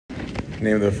In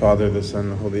the name of the Father, the Son,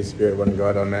 and the Holy Spirit, one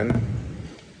God, Amen.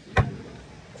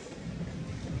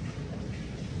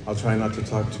 I'll try not to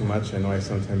talk too much. I know I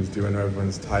sometimes do when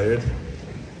everyone's tired.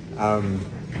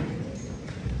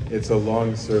 It's a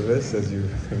long service, as you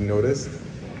have noticed.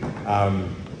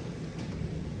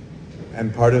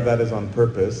 And part of that is on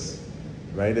purpose,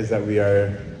 right? Is that we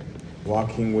are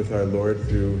walking with our Lord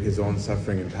through his own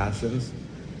suffering and passions,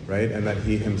 right? And that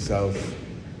he himself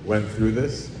went through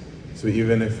this. So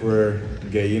even if we're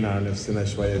جايين على نفسنا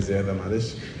شوية زيادة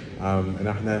معلش, and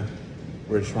احنا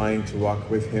we're trying to walk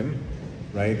with him,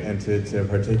 right? And to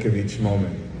partake of each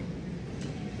moment.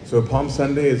 So Palm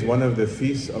Sunday is one of the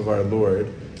feasts of our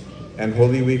Lord, and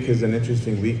Holy Week is an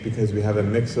interesting week because we have a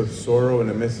mix of sorrow and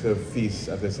a mix of feasts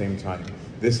at the same time.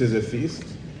 This is a feast,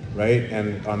 right?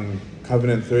 And on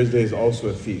Covenant Thursday is also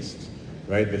a feast,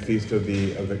 right? The feast of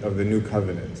the new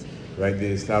covenant, right? The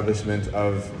establishment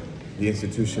of the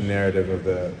institution narrative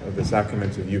of the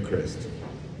sacrament of Eucharist.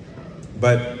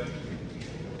 But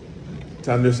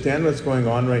to understand what's going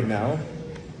on right now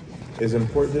is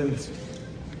important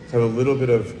to have a little bit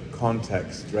of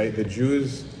context, right? The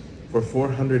Jews for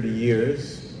 400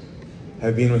 years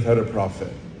have been without a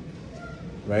prophet,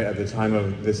 right? At the time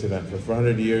of this event, for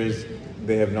 400 years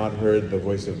they have not heard the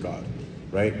voice of God,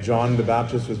 right? John the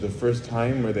Baptist was the first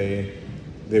time where they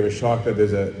were shocked that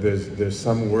there's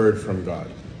some word from God,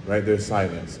 right? There's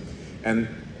silence. And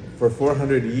for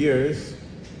 400 years,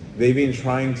 they've been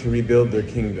trying to rebuild their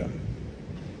kingdom.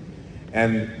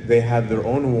 And they had their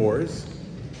own wars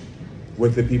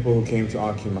with the people who came to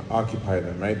occupy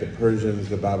them, right? The Persians,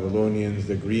 the Babylonians,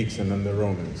 the Greeks, and then the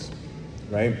Romans,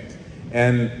 right?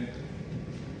 And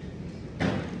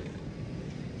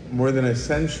more than a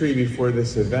century before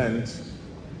this event,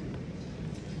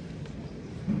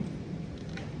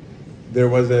 there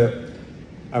was a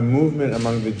movement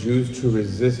among the Jews to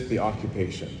resist the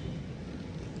occupation.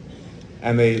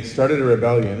 And they started a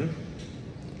rebellion,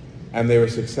 and they were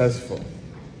successful.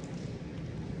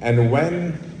 And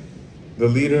when the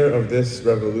leader of this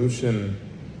revolution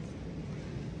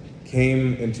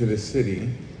came into the city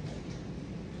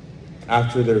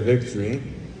after their victory,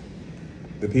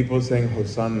 the people sang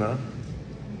Hosanna,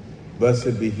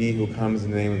 blessed be he who comes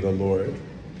in the name of the Lord,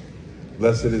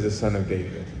 blessed is the Son of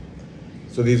David.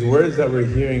 So these words that we're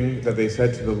hearing that they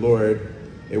said to the Lord,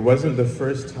 it wasn't the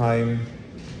first time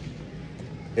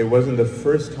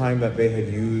that they had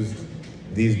used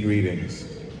these greetings.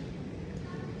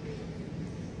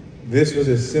 This was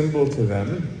a symbol to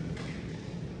them,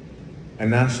 a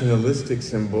nationalistic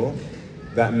symbol,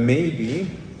 that maybe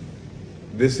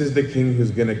this is the king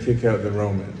who's going to kick out the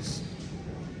Romans.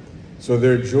 So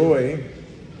their joy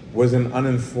was an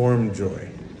uninformed joy,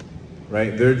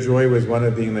 right? Their joy was one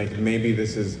of being like, maybe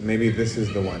this is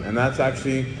the one. And that's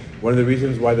actually one of the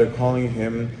reasons why they're calling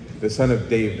him the Son of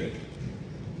David,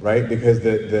 right? Because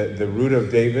the root of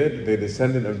David, the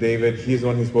descendant of David, he's the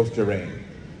one who's supposed to reign.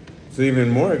 So even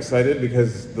more excited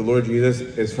because the Lord Jesus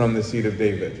is from the seed of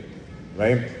David,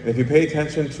 right? And if you pay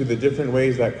attention to the different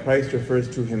ways that Christ refers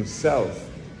to himself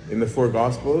in the four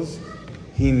Gospels,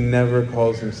 he never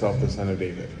calls himself the Son of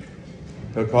David.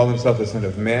 He'll call himself the Son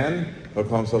of Man, he'll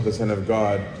call himself the Son of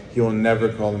God, he will never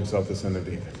call himself the Son of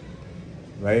David,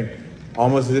 right?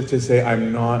 Almost as if to say,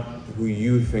 I'm not who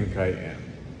you think I am,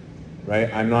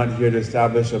 right? I'm not here to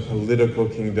establish a political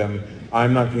kingdom.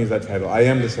 I'm not going to use that title. I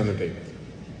am the Son of David.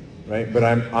 Right? But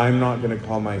I'm not going to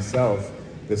call myself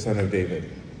the Son of David.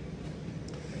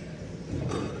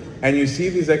 And you see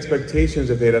these expectations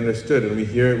if they had understood. And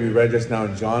we read just now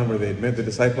in John where they admit the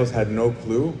disciples had no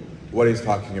clue what he's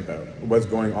talking about, what's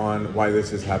going on, why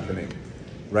this is happening.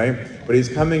 Right? But he's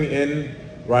coming in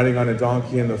riding on a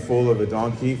donkey in the foal of a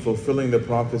donkey, fulfilling the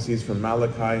prophecies from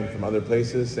Malachi and from other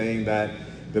places, saying that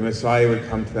the Messiah would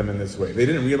come to them in this way. They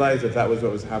didn't realize that was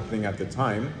what was happening at the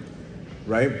time,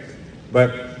 right?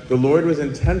 But the Lord was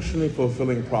intentionally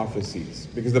fulfilling prophecies,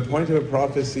 because the point of a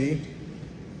prophecy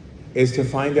is to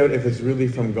find out if it's really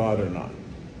from God or not,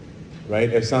 right?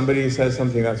 If somebody says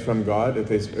something that's from God, if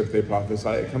they prophesy,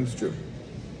 it comes true,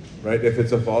 right? If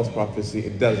it's a false prophecy,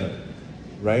 it doesn't,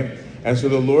 right? And so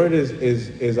the Lord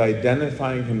is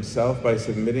identifying himself by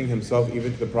submitting himself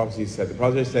even to the prophecy he said. The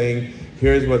prophecy is saying,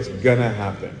 here's what's gonna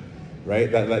happen, right?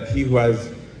 That he who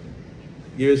has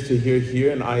ears to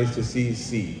hear, and eyes to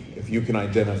see, if you can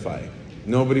identify.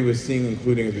 Nobody was seeing,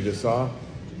 including, as we just saw,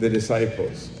 the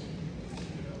disciples.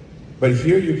 But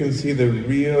here you can see the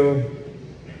real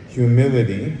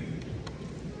humility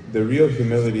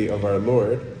of our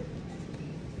Lord,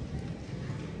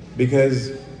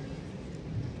 because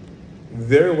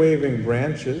they're waving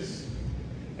branches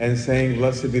and saying,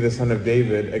 blessed be the Son of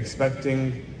David,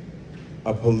 expecting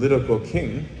a political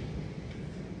king,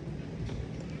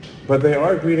 but they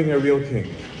are greeting a real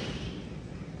king,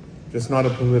 just not a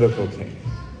political king,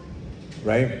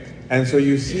 right? And so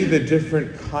you see the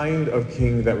different kind of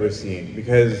king that we're seeing,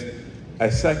 because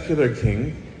a secular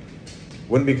king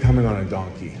wouldn't be coming on a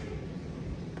donkey.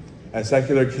 A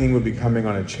secular king would be coming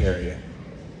on a chariot,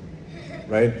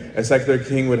 right? A secular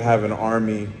king would have an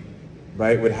army,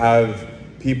 right? Would have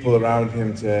people around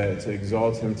him to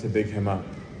exalt him, to big him up.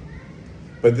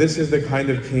 But this is the kind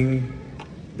of king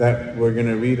that we're going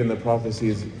to read in the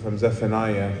prophecies from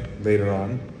Zephaniah later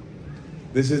on.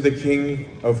 This is the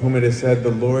king of whom it is said,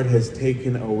 the Lord has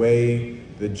taken away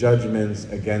the judgments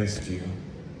against you.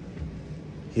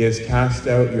 He has cast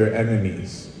out your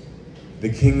enemies. The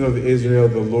King of Israel,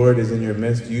 the Lord, is in your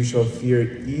midst. You shall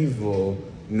fear evil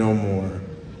no more.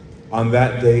 On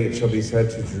that day it shall be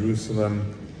said to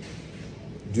Jerusalem,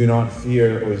 do not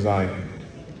fear, O Zion.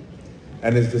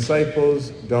 And his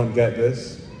disciples don't get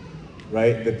this,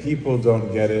 right? The people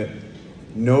don't get it.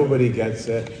 Nobody gets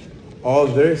it. All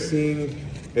they're seeing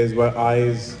is what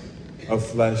eyes of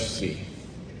flesh see,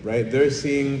 right? They're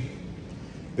seeing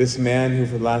this man who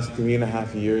for the last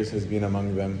 3.5 years has been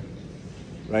among them,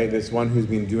 right? This one who's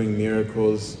been doing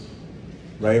miracles,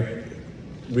 right?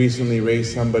 Recently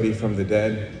raised somebody from the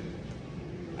dead.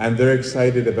 And they're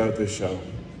excited about the show,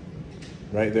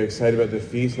 right? They're excited about the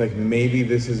feast. Like, maybe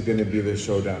this is going to be the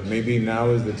showdown. Maybe now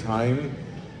is the time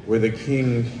where the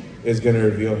king is going to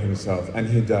reveal himself. And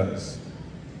he does.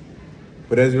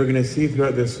 But as we're going to see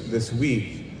throughout this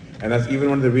week, and that's even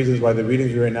one of the reasons why the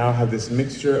readings right now have this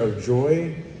mixture of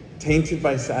joy tainted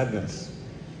by sadness,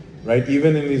 right?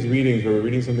 Even in these readings where we're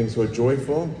reading something so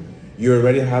joyful, you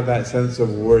already have that sense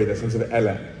of worry, that sense of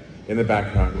ela in the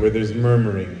background, where there's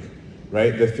murmuring,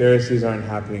 right? The Pharisees aren't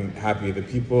happy. The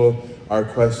people are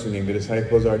questioning. The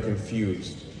disciples are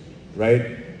confused,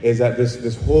 right? Is that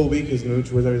this whole week is moved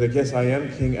towards, like, yes, I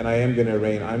am king and I am going to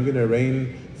reign. I'm going to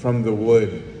reign from the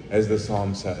wood, as the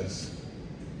psalm says,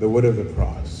 the wood of the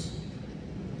cross.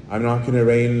 I'm not going to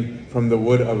reign from the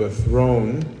wood of a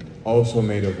throne, also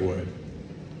made of wood.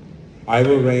 I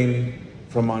will reign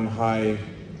from on high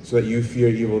so that you fear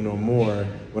evil no more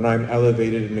when I'm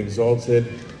elevated and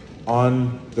exalted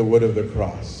on the wood of the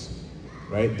cross,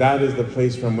 right? That is the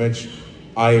place from which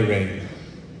I reign.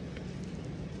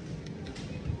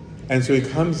 And so he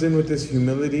comes in with this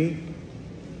humility.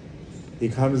 He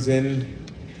comes in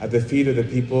at the feet of the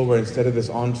people, where instead of this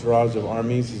entourage of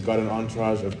armies, he's got an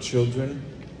entourage of children,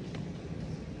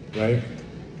 right?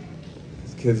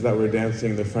 These kids that were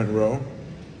dancing in the front row.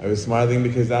 I was smiling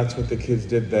because that's what the kids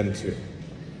did then too.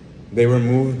 They were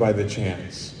moved by the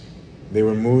chants. They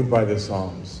were moved by the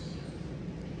psalms.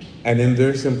 And in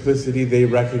their simplicity, they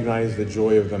recognized the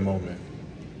joy of the moment,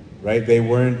 right? They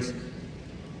weren't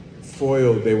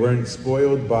foiled. They weren't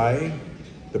spoiled by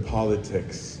the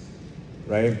politics,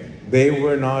 right? They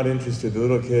were not interested, the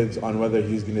little kids, on whether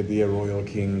he's going to be a royal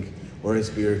king or a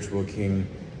spiritual king,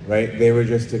 right? They were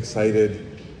just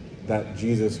excited that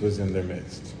Jesus was in their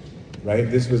midst, right?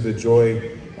 This was the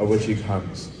joy of which he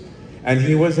comes. And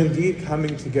he was indeed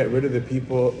coming to get rid of the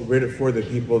people, for the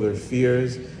people, their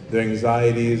fears, their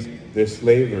anxieties, their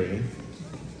slavery,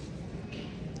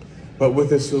 but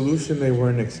with a solution they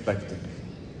weren't expecting,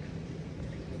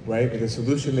 right? With a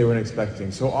solution they weren't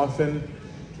expecting. So often,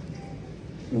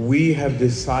 we have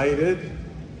decided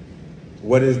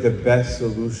what is the best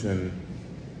solution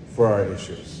for our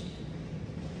issues,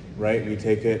 right? We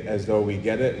take it as though we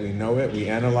get it, we know it, we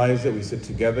analyze it, we sit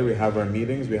together, we have our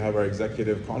meetings, we have our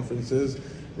executive conferences,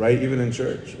 right? Even in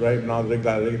church, right?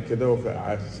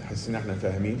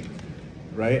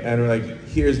 Right? And we're like,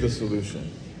 here's the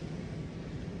solution.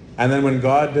 And then when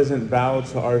God doesn't bow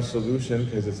to our solution,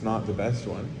 because it's not the best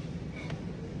one,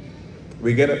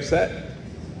 we get upset.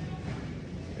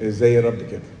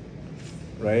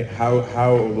 Right? How,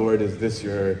 oh Lord, is this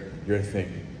your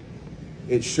thing?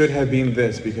 It should have been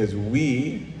this, because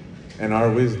we, in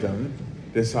our wisdom,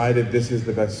 decided this is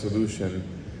the best solution,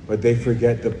 but they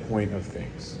forget the point of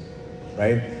things,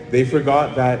 right? They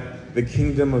forgot that the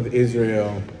kingdom of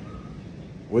Israel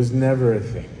was never a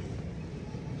thing.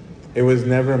 It was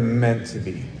never meant to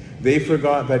be. They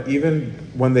forgot that even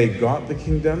when they got the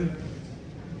kingdom,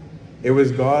 it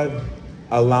was God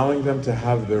allowing them to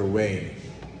have their way.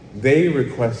 They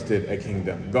requested a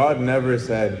kingdom. God never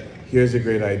said, here's a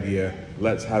great idea,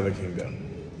 let's have a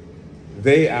kingdom.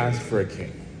 They asked for a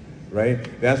king, right?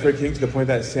 They asked for a king to the point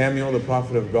that Samuel, the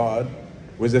prophet of God,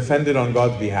 was offended on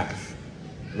God's behalf,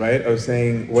 right? Of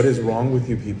saying, what is wrong with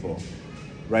you people,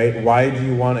 right? Why do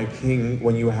you want a king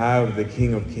when you have the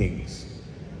King of Kings,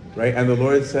 right? And the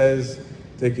Lord says,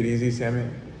 take it easy, Samuel,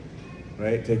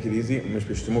 right? Take it easy. مش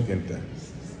بيشتموك انت.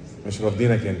 مش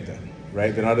رافضينك انت.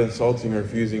 Right? They're not insulting or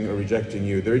refusing or rejecting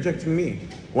you. They're rejecting me.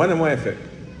 وأنا موافق.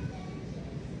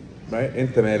 Right?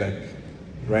 انت مالك.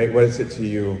 Right? What is it to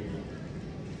you?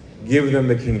 Give them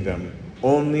the kingdom.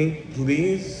 Only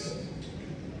please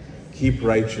keep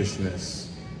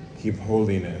righteousness. Keep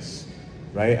holiness.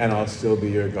 Right? And I'll still be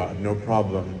your God. No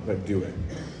problem, but do it.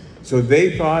 So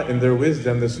they thought in their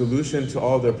wisdom the solution to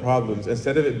all their problems,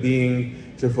 instead of it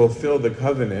being to fulfill the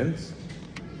covenant,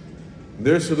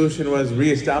 their solution was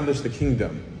reestablish the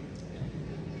kingdom.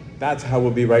 That's how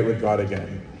we'll be right with God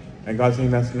again. And God's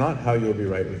saying that's not how you'll be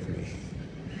right with me.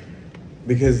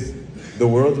 Because the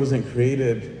world wasn't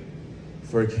created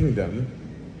for a kingdom.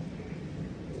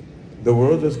 The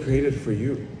world was created for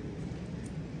you.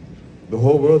 The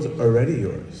whole world's already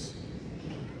yours.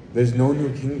 There's no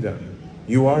new kingdom.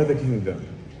 You are the kingdom.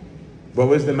 What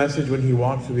was the message when he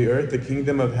walked through the earth? The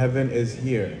kingdom of heaven is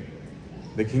here.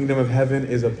 The kingdom of heaven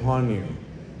is upon you.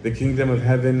 The kingdom of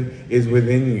heaven is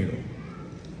within you.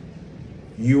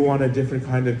 You want a different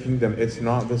kind of kingdom. It's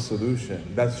not the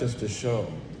solution. That's just a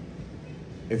show.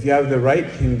 If you have the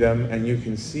right kingdom and you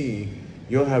can see,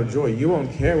 you'll have joy. You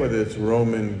won't care whether it's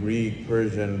Roman, Greek,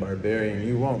 Persian, barbarian.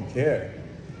 You won't care.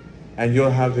 And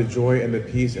you'll have the joy and the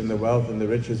peace and the wealth and the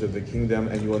riches of the kingdom,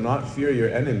 and you will not fear your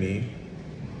enemy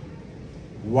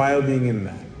while being in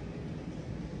that.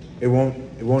 It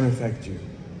won't affect you.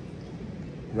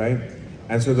 Right?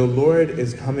 And so the Lord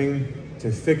is coming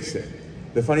to fix it.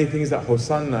 The funny thing is that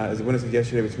Hosanna, as Abuna said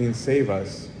yesterday, which means save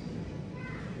us,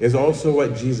 is also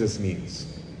what Jesus means.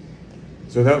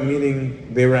 So without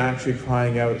meaning, they were actually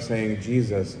crying out saying,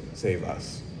 Jesus, save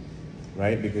us.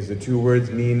 Right? Because the two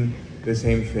words mean the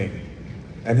same thing.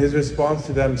 And his response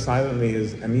to them silently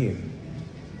is, Ameen.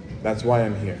 That's why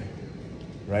I'm here.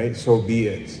 Right? So be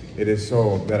it. It is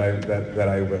so that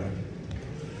I will.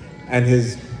 And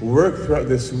his work throughout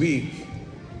this week,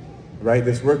 right,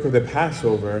 this work of the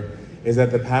Passover, is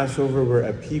that the Passover were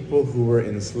a people who were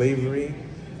in slavery,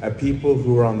 a people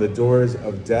who were on the doors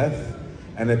of death,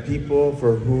 and a people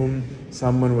for whom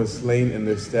someone was slain in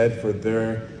their stead for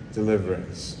their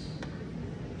deliverance.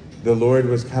 The Lord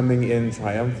was coming in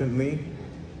triumphantly,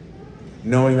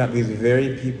 knowing that these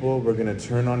very people were going to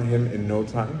turn on him in no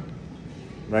time.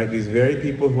 Right? These very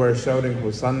people who are shouting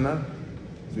Hosanna,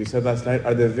 as we said last night,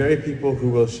 are the very people who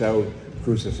will shout,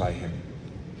 crucify him.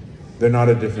 They're not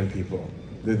a different people.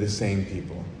 They're the same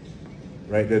people.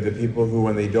 Right? They're the people who,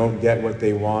 when they don't get what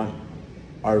they want,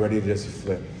 are ready to just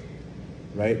flip.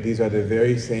 Right? These are the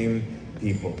very same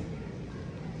people.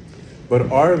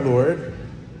 But our Lord,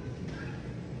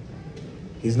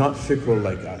 he's not fickle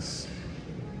like us.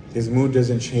 His mood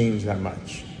doesn't change that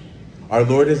much. Our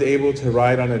Lord is able to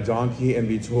ride on a donkey and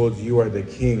be told, you are the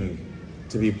king,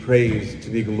 to be praised, to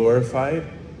be glorified,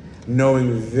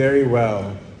 knowing very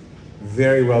well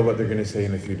what they're going to say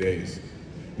in a few days.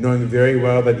 Knowing very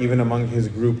well that even among his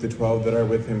group, the 12 that are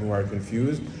with him who are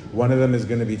confused, one of them is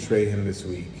going to betray him this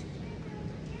week.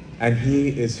 And he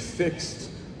is fixed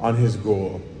on his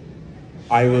goal.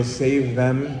 I will save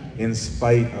them in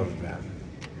spite of them.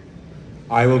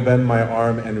 I will bend my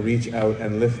arm and reach out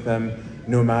and lift them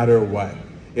no matter what.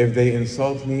 If they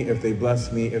insult me, if they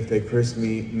bless me, if they curse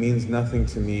me, means nothing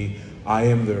to me. I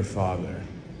am their Father.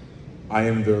 I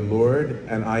am their Lord,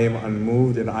 and I am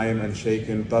unmoved and I am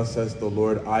unshaken. Thus says the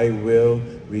Lord, I will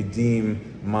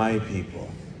redeem my people.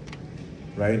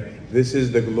 Right? This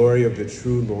is the glory of the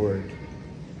true Lord,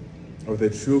 of the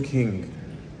true King,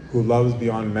 who loves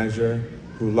beyond measure,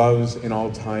 who loves in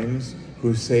all times,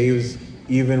 who saves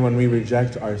even when we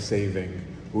reject our saving,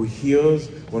 who heals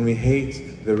when we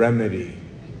hate the remedy,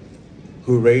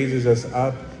 who raises us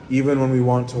up even when we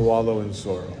want to wallow in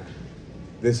sorrow.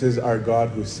 This is our God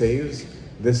who saves.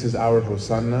 This is our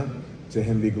Hosanna. To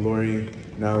him be glory,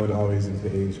 now and always, into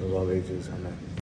the age of all ages. Amen.